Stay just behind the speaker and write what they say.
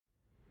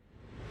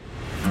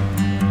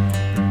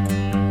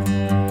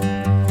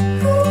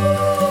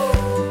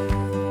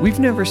We've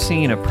never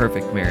seen a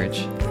perfect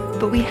marriage.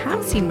 But we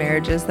have seen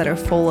marriages that are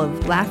full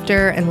of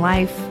laughter and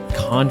life,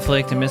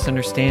 Conflict and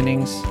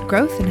misunderstandings.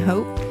 growth and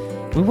hope.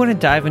 We want to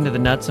dive into the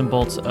nuts and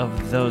bolts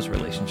of those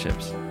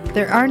relationships.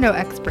 There are no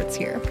experts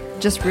here,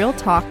 just real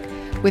talk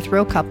with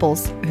real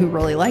couples who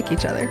really like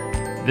each other.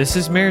 This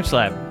is Marriage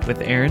Lab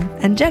with Aaron.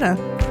 And Jenna.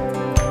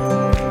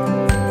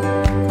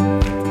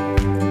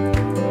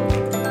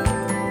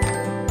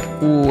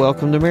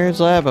 Welcome to Marriage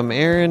Lab. I'm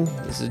Aaron.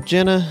 This is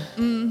Jenna.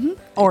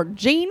 Or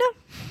Gina,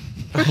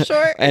 for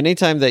short.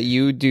 Anytime that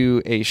you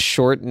do a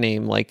short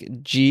name like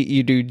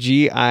you do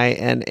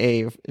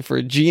Gina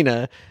for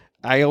Gina,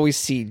 I always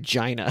see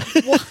Gina.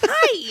 Why?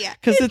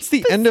 Because it's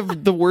the end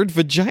of the word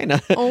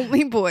vagina.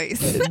 Only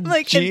boys.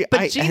 But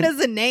Gina's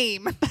a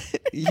name.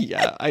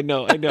 Yeah, I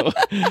know.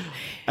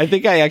 I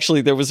think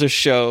there was a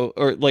show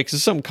or like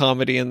some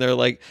comedy and they're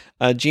like,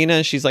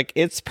 Gina, she's like,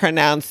 it's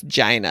pronounced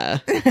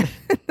Gina.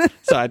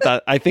 So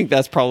I think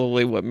that's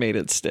probably what made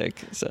it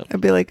stick. So I'd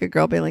be like a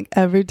girl being like,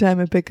 every time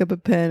I pick up a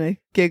pen, I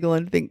giggle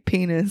and think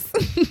penis.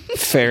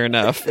 fair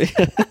enough.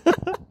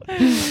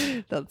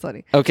 That's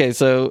funny. Okay,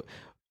 so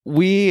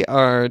we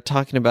are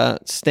talking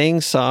about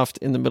staying soft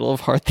in the middle of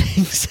hard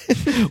things,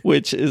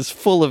 which is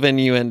full of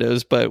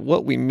innuendos. But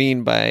what we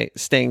mean by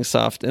staying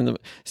soft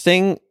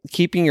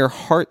keeping your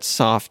heart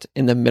soft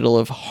in the middle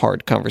of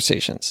hard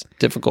conversations,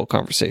 difficult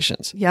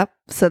conversations. Yep.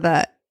 So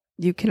that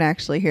you can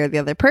actually hear the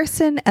other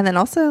person and then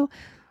also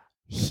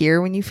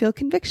hear when you feel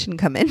conviction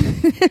come in.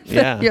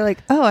 Yeah. You're like,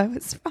 oh, I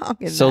was wrong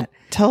in So that.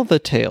 tell the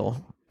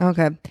tale.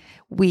 Okay.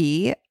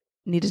 We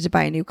needed to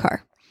buy a new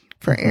car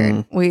for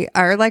Aaron. We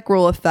are like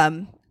rule of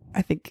thumb.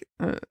 I think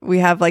we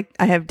have I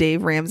have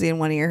Dave Ramsey in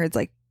one ear. It's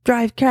like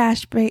drive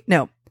trash, pay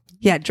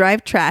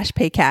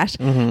cash.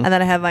 And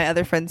then I have my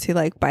other friends who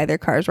like buy their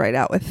cars right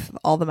out with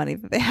all the money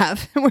that they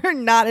have. We're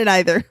not in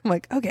either. I'm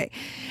like, okay.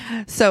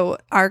 So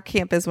our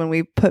camp is when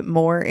we put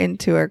more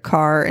into our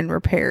car and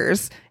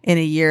repairs in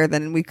a year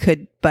than we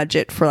could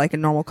budget for like a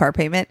normal car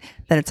payment,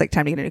 then it's like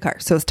time to get a new car.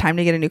 So it's time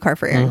to get a new car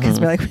for Aaron because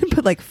we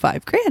put like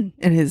 $5,000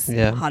 in his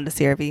Honda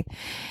CRV.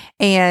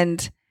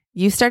 And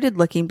you started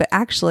looking, but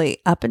actually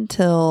up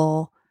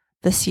until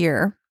this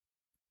year,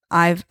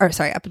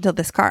 up until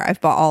this car, I've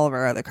bought all of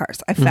our other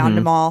cars. I found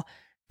them all,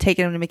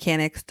 taken them to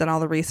mechanics, done all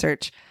the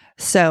research.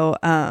 So,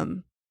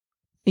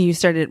 you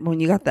started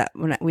when you got that,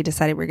 when we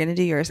decided we were going to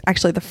do yours.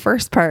 Actually, the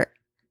first part,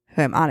 if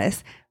I'm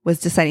honest, was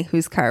deciding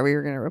whose car we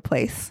were going to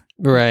replace.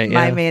 Right.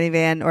 My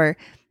minivan, or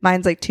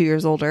mine's like 2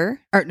 years older,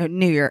 or no,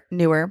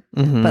 newer,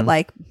 but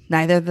like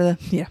neither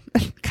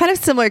kind of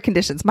similar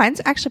conditions.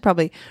 Mine's actually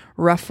probably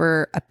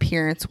rougher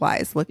appearance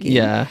wise looking.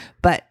 Yeah.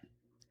 But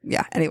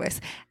yeah,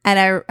 anyways.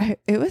 And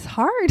it was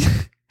hard.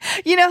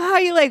 You know how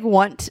you like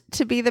want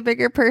to be the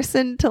bigger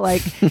person to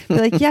like be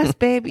like, yes,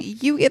 babe,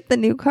 you get the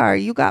new car.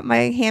 You got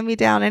my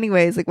hand-me-down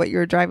anyways. Like what you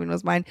were driving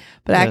was mine.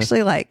 But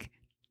actually like,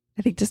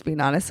 I think just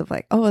being honest of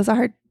like, oh, it was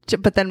hard.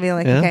 But then being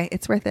like, okay,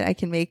 it's worth it. I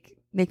can make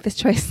this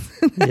choice.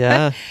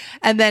 Yeah.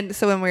 And then,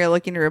 so when we were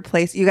looking to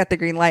replace, you got the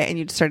green light and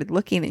you started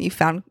looking and you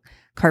found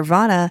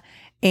Carvana,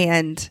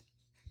 and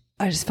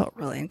I just felt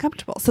really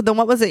uncomfortable. So then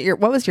what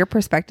was your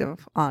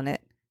perspective on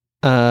it?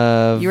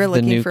 You were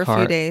looking for a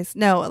few days.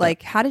 No,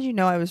 like how did you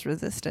know I was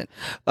resistant?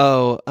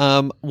 Oh,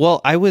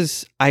 well,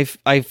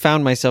 I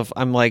found myself,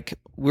 I'm like,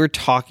 we're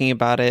talking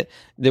about it.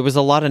 There was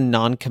a lot of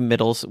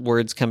non-committal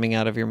words coming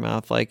out of your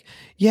mouth. Like,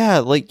 yeah,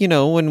 like,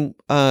 when,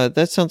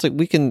 that sounds like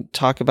we can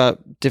talk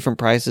about different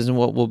prices and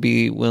what we'll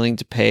be willing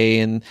to pay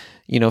and,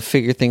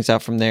 figure things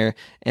out from there.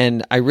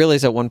 And I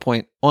realized at one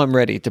point, I'm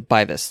ready to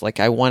buy this. Like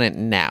I want it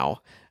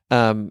now.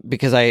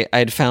 Because I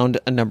had found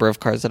a number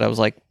of cars that I was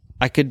like,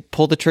 I could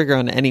pull the trigger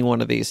on any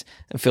one of these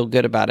and feel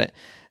good about it.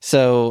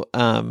 So,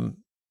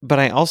 but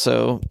I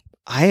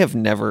have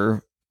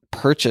never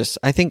purchased.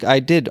 I think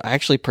I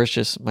actually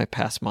purchased my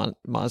past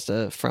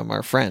Mazda from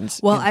our friends.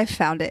 Well, I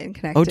found it and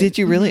connected. Oh, did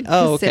you really?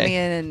 Oh, okay.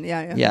 Simeon and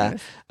yeah.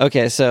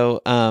 Okay.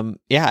 So,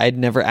 I'd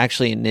never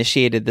actually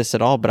initiated this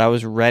at all, but I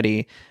was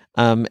ready.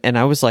 And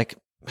I was like,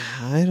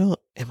 am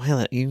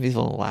I even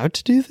allowed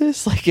to do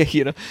this? Like,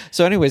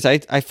 so anyways,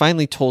 I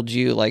finally told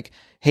you like,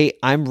 hey,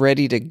 I'm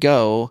ready to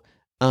go.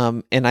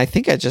 And I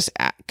think I just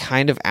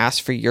kind of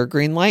asked for your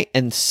green light.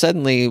 And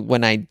suddenly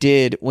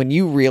when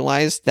you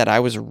realized that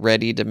I was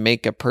ready to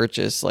make a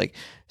purchase like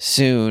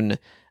soon,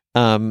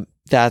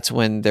 that's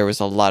when there was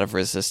a lot of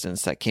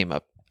resistance that came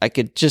up. I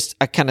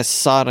kind of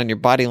saw it on your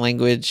body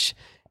language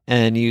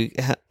and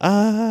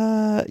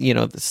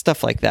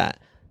stuff like that.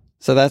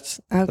 So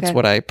that's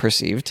what I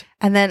perceived.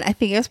 And then I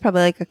think it was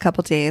probably like a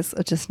couple days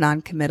of just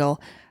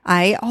non-committal.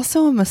 I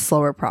also am a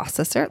slower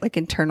processor, like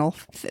internal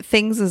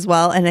things as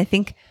well. And I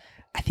think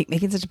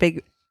making such a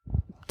big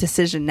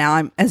decision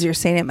now, as you're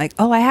saying it, I'm like,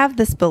 oh, I have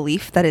this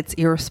belief that it's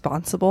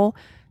irresponsible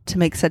to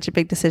make such a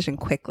big decision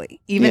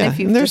quickly, even if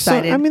you've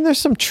decided. There's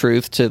some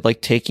truth to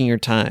like taking your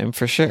time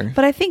for sure.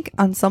 But I think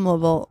on some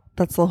level,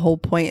 that's the whole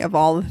point of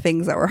all the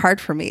things that were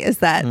hard for me is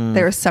that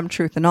there is some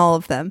truth in all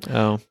of them.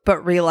 Oh,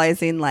 but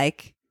realizing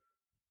like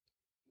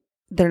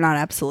they're not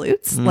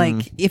absolutes.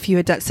 Like if you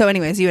had done so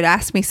anyways, you would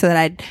ask me so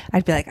that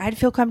I'd be like, I'd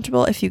feel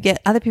comfortable if you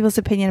get other people's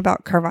opinion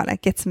about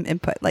Carvana, get some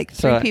input. Like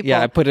three people.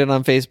 Yeah, I put it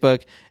on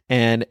Facebook,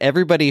 and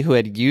everybody who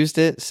had used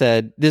it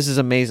said this is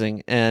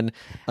amazing. And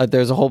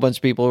there's a whole bunch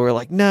of people who were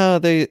like, no,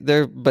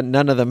 they're, but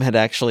none of them had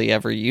actually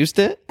ever used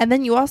it. And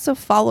then you also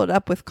followed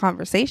up with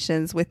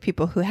conversations with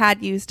people who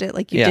had used it.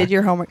 Like you did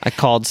your homework. I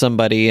called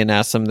somebody and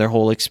asked them their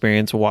whole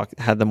experience,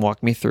 had them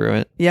walk me through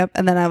it. Yep.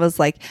 And then I was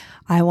like,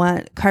 I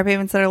want car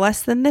payments that are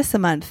less than this a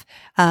month.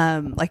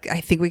 Like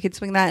I think we could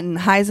swing that in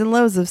highs and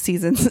lows of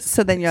seasons.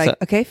 So then you're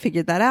like, okay,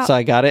 figured that out. So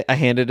I got it. I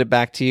handed it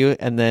back to you.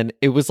 And then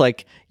it was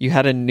like you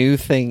had a new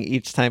thing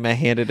each time I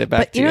handed it back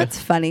to you. But you know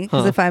what's funny?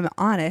 Because if I'm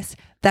honest,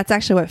 that's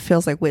actually what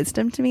feels like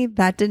wisdom to me.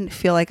 That didn't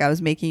feel like I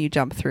was making you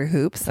jump through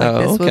hoops.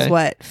 Like this was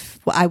what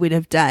I would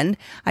have done.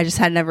 I just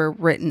had never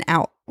written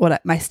out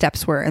what my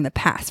steps were in the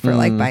past for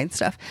like buying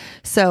stuff.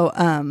 So,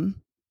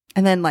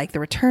 and then like the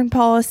return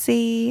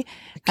policy,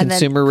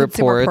 consumer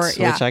reports,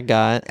 which I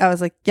got. I was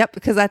like, yep,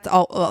 because that's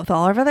all with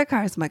all of our other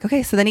cars. I'm like,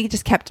 okay. So then he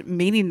just kept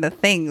meeting the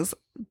things,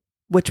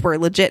 which were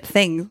legit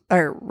things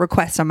or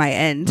requests on my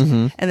end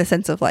in the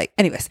sense of like,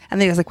 anyways. And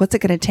then he was like, what's it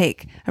going to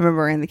take? I remember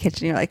we're in the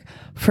kitchen. You're like,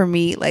 for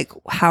me, like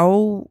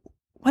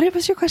what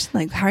was your question?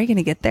 Like, how are you going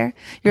to get there?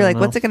 You're like,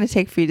 what's it going to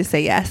take for you to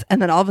say yes? And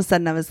then all of a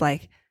sudden I was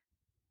like,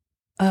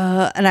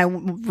 and I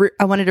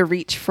wanted to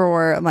reach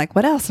for, I'm like,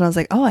 what else? And I was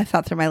like, oh, I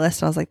thought through my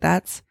list. And I was like,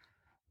 that's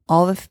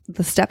all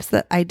the steps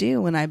that I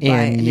do when I buy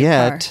a new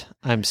car.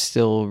 I'm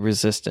still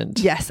resistant.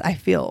 Yes, I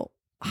feel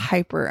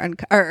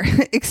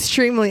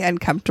extremely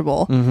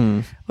uncomfortable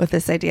with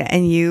this idea.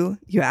 And you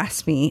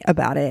asked me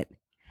about it,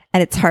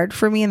 and it's hard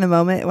for me in the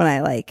moment when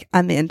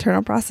I'm the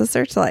internal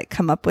processor to like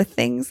come up with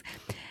things.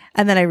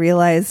 And then I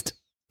realized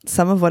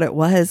some of what it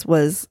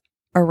was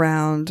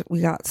around,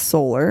 we got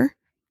solar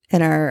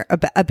and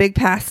a big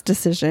past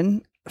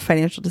decision,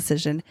 financial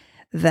decision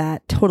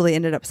that totally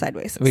ended up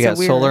sideways. We got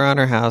solar on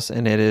our house,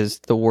 and it is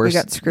the worst.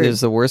 It is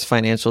the worst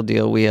financial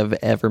deal we have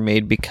ever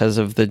made because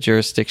of the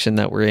jurisdiction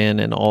that we're in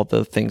and all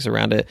the things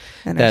around it.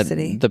 In that our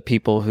city. The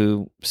people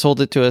who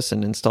sold it to us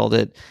and installed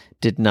it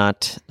did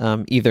not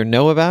either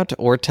know about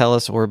or tell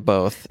us, or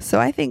both. So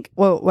I think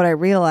what I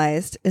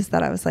realized is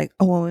that I was like,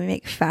 oh, when we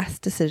make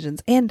fast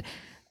decisions, and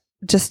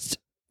just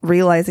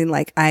realizing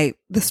like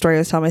the story I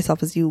was telling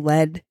myself is you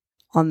led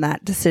on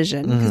that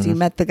decision because you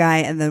met the guy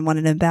and then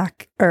wanted him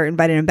back or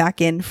invited him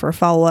back in for a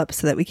follow-up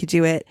so that we could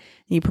do it.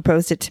 And you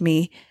proposed it to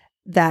me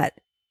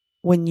that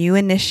when you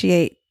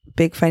initiate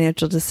big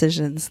financial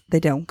decisions, they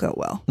don't go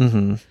well.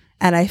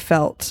 And I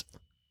felt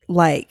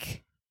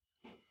like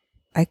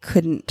I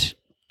couldn't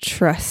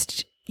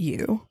trust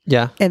you.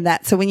 Yeah. And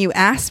that, so when you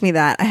asked me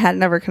that, I had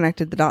never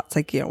connected the dots,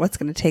 like, what's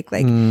going to take,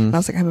 like, and I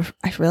was like,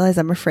 I realize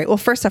I'm afraid. Well,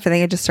 first off, I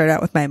think I just started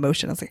out with my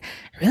emotion. I was like,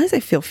 I realize I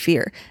feel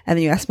fear. And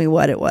then you asked me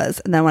what it was.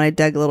 And then when I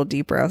dug a little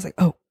deeper, I was like,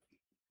 oh,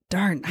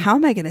 darn, how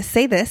am I going to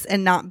say this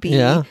and not be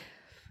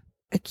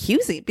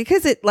accusing?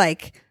 Because it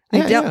like,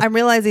 I'm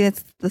realizing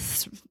it's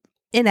this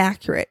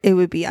inaccurate. It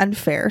would be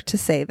unfair to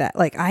say that,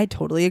 like, I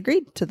totally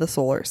agreed to the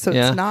solar. So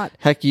it's not.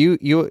 Heck, you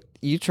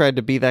tried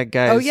to be that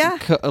guy's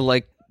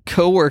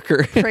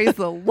coworker. Praise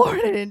the Lord,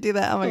 I didn't do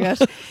that. Oh my gosh.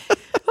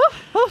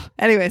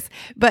 Anyways,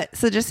 but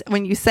so just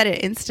when you said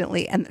it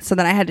instantly, and so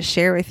then I had to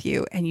share with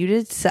you, and you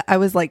did. I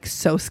was like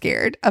so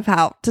scared of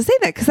how to say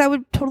that because I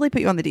would totally put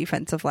you on the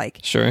defense of like,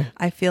 sure,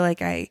 I feel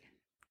like I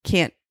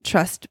can't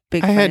trust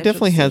big. I had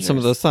definitely had some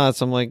of those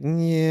thoughts. I'm like,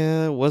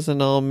 yeah, it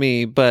wasn't all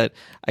me, but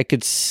I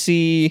could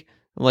see.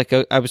 Like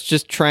I was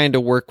just trying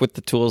to work with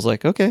the tools.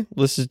 Like, okay,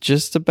 this is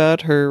just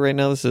about her right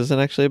now. This isn't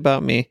actually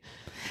about me.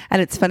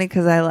 And it's funny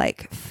because I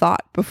like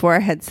thought before I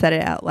had said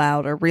it out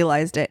loud or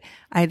realized it,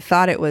 I had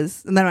thought it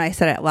was, and then when I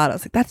said it out loud, I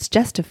was like, that's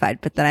justified.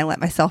 But then I let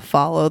myself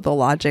follow the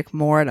logic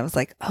more. And I was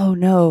like, oh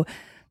no,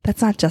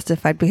 that's not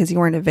justified because you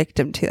weren't a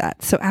victim to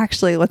that. So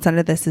actually what's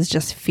under this is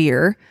just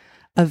fear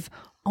of,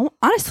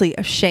 honestly,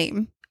 of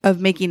shame of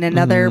making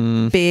another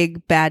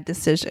big bad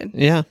decision.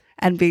 Yeah.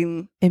 And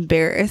being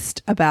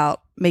embarrassed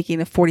about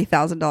making a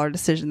 $40,000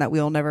 decision that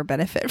we'll never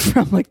benefit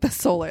from, like the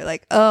solar.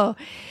 Like, oh.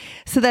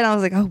 So then I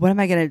was like, oh, what am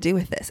I going to do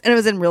with this? And it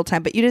was in real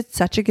time. But you did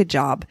such a good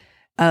job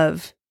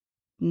of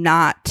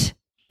not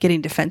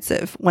getting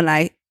defensive when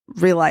I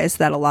realized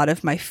that a lot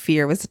of my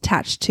fear was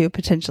attached to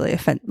potentially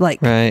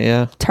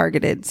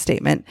targeted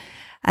statement.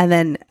 And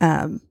then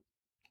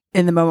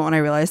in the moment when I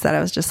realized that,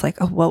 I was just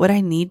like, oh, what would I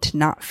need to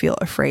not feel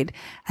afraid?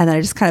 And then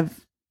I just kind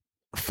of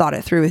thought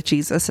it through with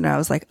Jesus. And I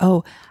was like,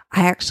 oh,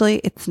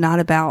 it's not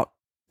about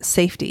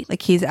safety.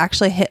 Like he's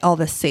actually hit all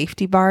the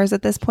safety bars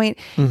at this point.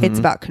 It's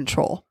about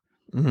control.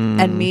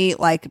 And me,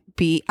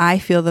 I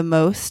feel the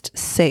most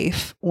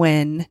safe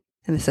when,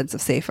 in the sense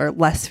of safe or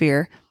less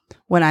fear,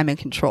 when I'm in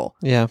control.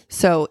 Yeah.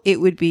 So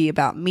it would be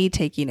about me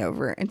taking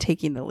over and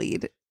taking the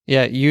lead.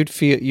 Yeah.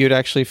 You'd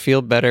actually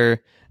feel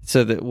better.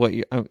 So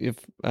that if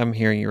I'm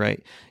hearing you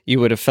right,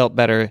 you would have felt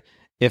better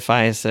if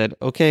I said,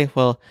 okay,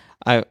 well,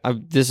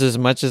 this is as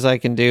much as I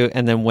can do.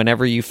 And then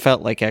whenever you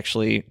felt like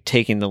actually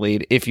taking the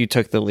lead, if you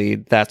took the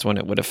lead, that's when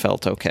it would have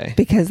felt okay.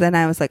 Because then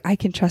I was like, I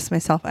can trust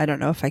myself. I don't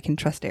know if I can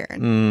trust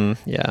Aaron.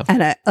 Yeah.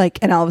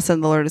 And all of a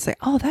sudden the Lord is like,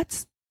 oh,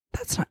 that's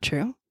not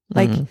true.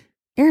 Like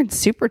Aaron's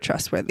super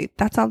trustworthy.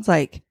 That sounds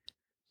like,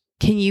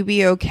 can you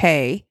be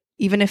okay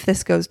even if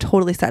this goes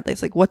totally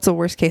sideways? Like, what's the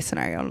worst case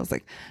scenario? And I was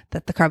like,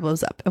 that the car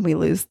blows up and we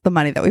lose the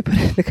money that we put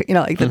in the,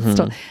 like that's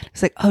still,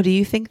 it's like, oh, do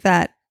you think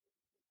that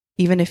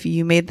even if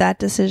you made that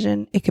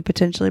decision, it could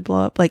potentially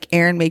blow up? Like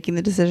Aaron making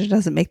the decision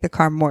doesn't make the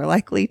car more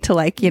likely to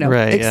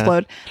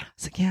explode. I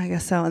was like, yeah, I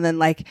guess so. And then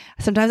like,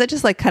 sometimes I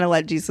just like kind of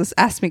let Jesus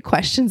ask me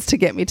questions to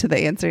get me to the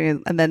answer.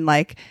 And then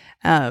like,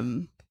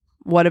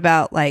 what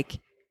about like,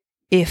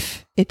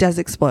 if it does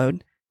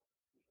explode,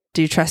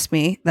 do you trust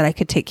me that I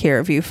could take care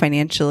of you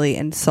financially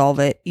and solve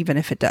it, even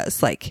if it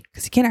does? Like,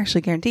 because you can't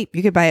actually guarantee.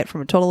 You could buy it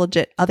from a total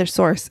legit other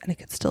source and it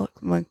could still,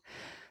 I'm like,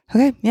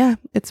 okay, yeah,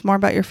 it's more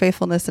about your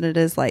faithfulness than it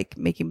is like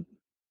making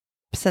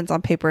sense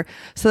on paper.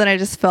 So then I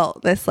just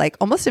felt this like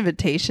almost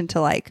invitation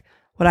to like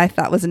what I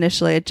thought was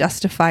initially a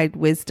justified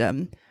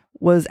wisdom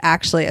was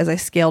actually, as I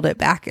scaled it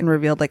back and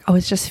revealed like, oh,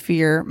 it's just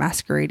fear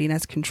masquerading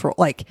as control,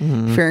 like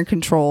fear and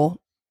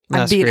control.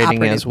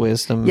 Masquerading as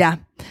wisdom. Yeah.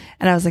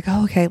 And I was like,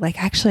 oh, okay.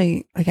 Like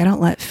actually, like I don't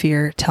let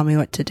fear tell me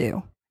what to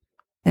do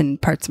in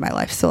parts of my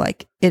life. So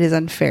like it is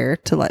unfair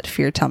to let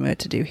fear tell me what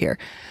to do here.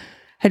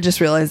 I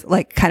just realized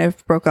like kind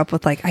of broke up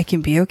with like, I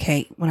can be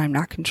okay when I'm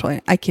not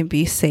controlling. I can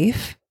be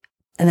safe.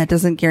 And that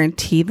doesn't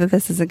guarantee that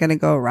this isn't going to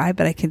go awry,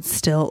 but I can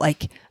still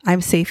like, I'm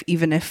safe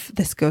even if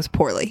this goes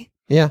poorly.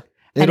 Yeah.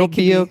 It'll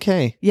be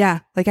okay. Yeah.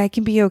 Like I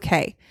can be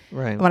okay.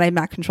 Right. When I'm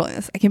not controlling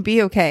this. I can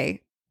be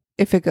okay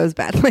if it goes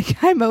bad.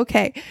 Like I'm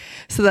okay.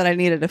 So that I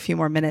needed a few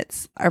more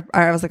minutes.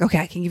 I was like, okay,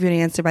 I can give you an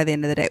answer by the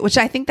end of the day, which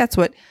I think that's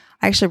what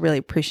I actually really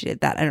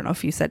appreciated that. I don't know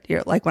if you said,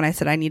 you're like when I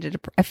said I needed to,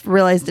 I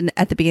realized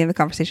at the beginning of the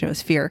conversation it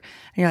was fear.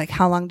 And you're like,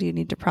 how long do you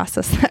need to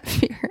process that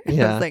fear? And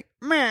Yeah. I was like,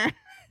 meh.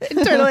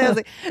 Internally, I was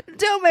like,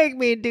 don't make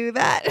me do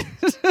that.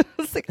 I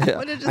was like,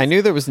 I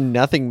knew there was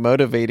nothing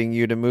motivating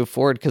you to move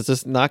forward because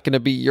it's not going to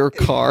be your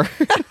car.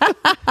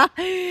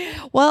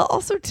 Well,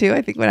 also too,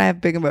 I think when I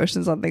have big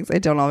emotions on things, I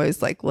don't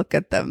always like look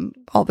at them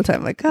all the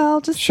time. Like, oh,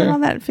 I'll just sit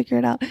on that and figure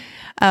it out.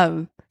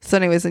 So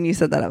anyways, when you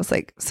said that, I was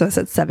like, so I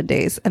said 7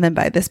 days. And then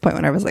by this point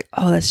when I was like,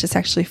 oh, that's just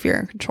actually fear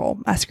and control,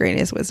 masquerading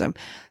as wisdom.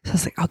 So I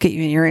was like, I'll get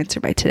you in your answer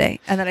by today.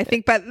 And then I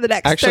think by the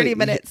next 30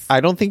 minutes. I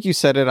don't think you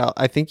said it out.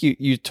 I think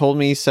you told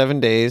me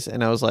 7 days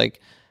and I was like,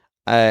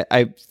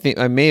 I think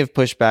I may have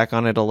pushed back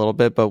on it a little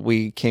bit, but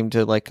we came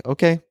to like,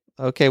 okay,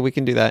 we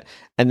can do that.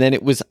 And then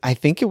I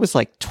think it was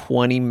like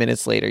 20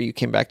 minutes later, you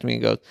came back to me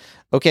and go,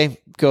 okay,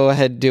 go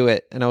ahead, do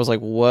it. And I was like,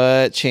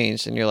 what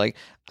changed? And you're like,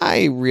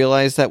 I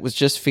realized that was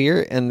just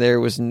fear and there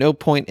was no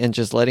point in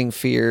just letting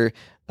fear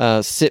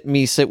sit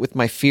with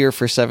my fear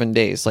for 7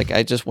 days. Like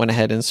I just went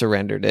ahead and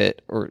surrendered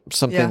it or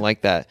something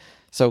like that.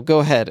 So go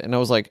ahead. And I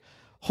was like,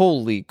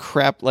 holy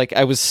crap. Like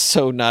I was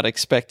so not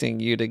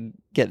expecting you to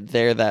get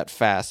there that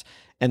fast.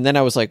 And then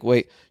I was like,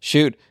 wait,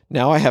 shoot,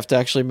 now I have to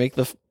actually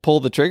pull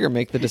the trigger,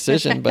 make the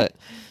decision. But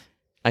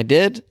I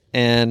did.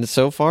 And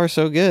so far,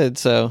 so good.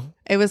 So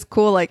it was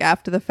cool. Like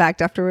after the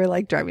fact, after we were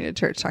like driving to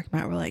church talking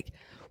about it, we're like,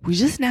 we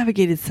just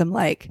navigated some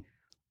like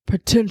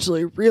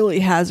potentially really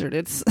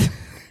hazardous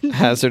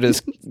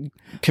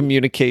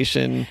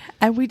communication.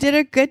 And we did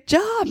a good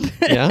job.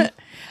 Yeah.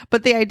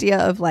 But the idea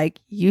of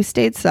like, you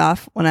stayed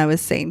soft when I was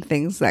saying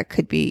things that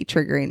could be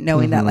triggering,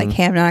 knowing that like,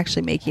 hey, I'm not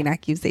actually making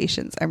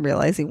accusations. I'm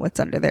realizing what's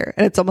under there.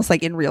 And it's almost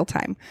like in real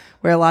time,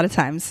 where a lot of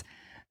times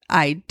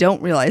I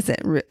don't realize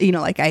it.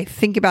 Like I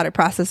think about it,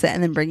 process it,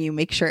 and then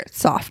make sure it's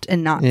soft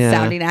and not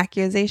sounding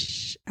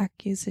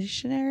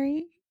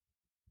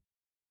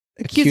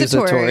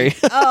accusatory.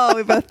 Oh,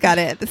 we both got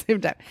it at the same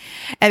time.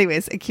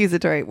 Anyways,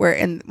 accusatory.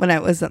 When I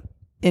was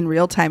in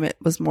real time, it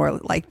was more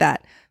like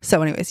that.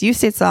 So anyways, you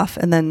stayed soft.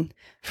 And then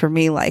for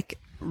me, like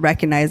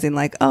recognizing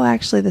like, oh,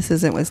 actually this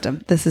isn't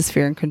wisdom. This is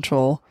fear and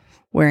control,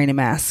 wearing a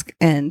mask.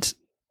 And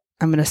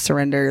I'm going to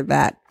surrender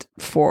that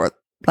for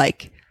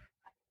like,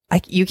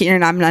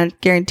 I'm not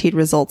guaranteed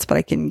results, but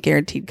I can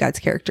guarantee God's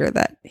character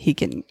that he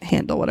can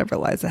handle whatever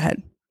lies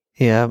ahead.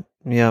 Yeah.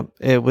 Yeah.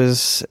 It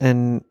was,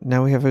 and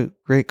now we have a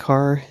great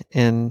car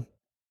and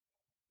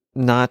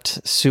not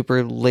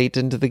super late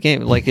into the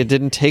game. Like it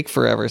didn't take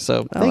forever.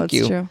 So thank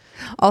you. True.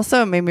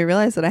 Also, it made me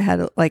realize that I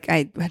had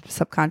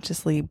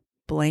subconsciously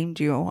blamed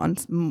you on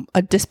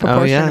a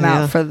disproportionate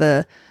amount for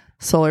the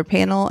solar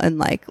panel and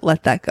like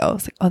let that go. I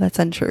was like, oh, that's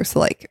untrue. So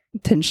like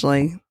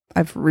intentionally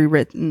I've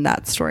rewritten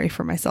that story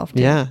for myself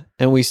too. Yeah.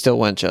 And we still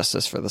want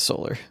justice for the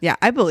solar. Yeah,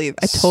 I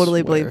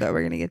totally believe that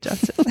we're going to get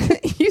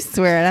justice. You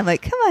swear. And I'm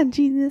like, come on,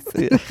 Jesus.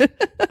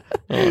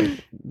 Oh,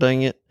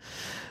 dang it.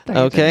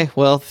 Okay.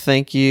 Well,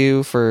 thank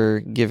you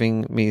for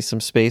giving me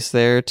some space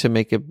there to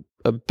make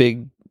a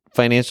big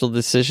financial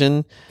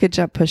decision. Good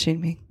job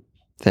pushing me.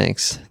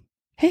 Thanks.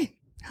 Hey,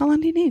 how long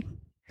do you need?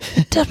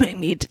 Don't make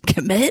me to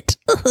commit.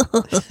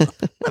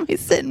 Let me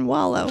sit and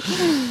wallow.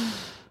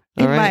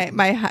 in right.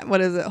 my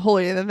what is it,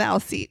 holier than thou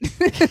seat.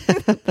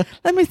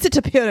 Let me sit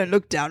up here and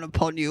look down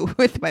upon you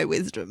with my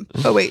wisdom.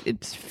 Oh wait,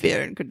 it's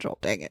fear and control.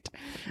 Dang it!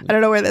 I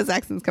don't know where this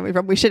accent's coming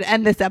from. We should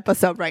end this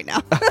episode right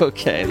now.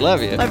 Okay,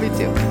 love you. Love you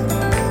too.